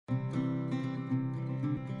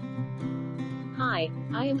Hi,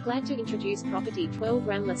 I am glad to introduce property 12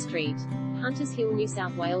 Ramleh Street, Hunters Hill, New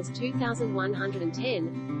South Wales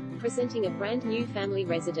 2110, presenting a brand new family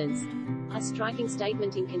residence. A striking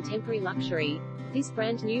statement in contemporary luxury. This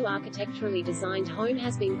brand new architecturally designed home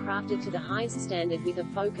has been crafted to the highest standard with a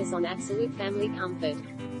focus on absolute family comfort.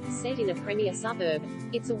 Set in a premier suburb,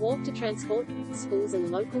 it's a walk to transport, schools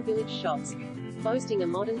and local village shops. Boasting a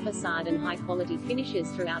modern facade and high-quality finishes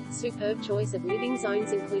throughout, superb choice of living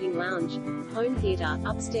zones including lounge, home theater,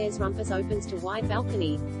 upstairs rumpus opens to wide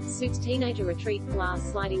balcony, suits teenager retreat, glass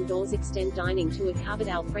sliding doors extend dining to a covered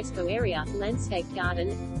al fresco area, landscaped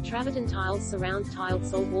garden, travertine tiles surround tiled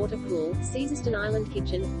saltwater pool, Caesarston Island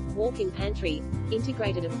kitchen, walk-in pantry,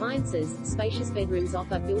 integrated appliances, spacious bedrooms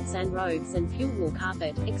offer built-in robes and pure wool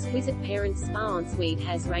carpet, exquisite parents spa ensuite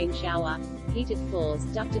has rain shower, heated floors,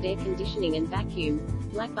 ducted air conditioning and vacuum,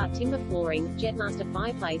 black bar timber flooring, Jetmaster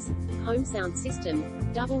fireplace, home sound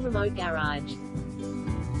system, double remote garage.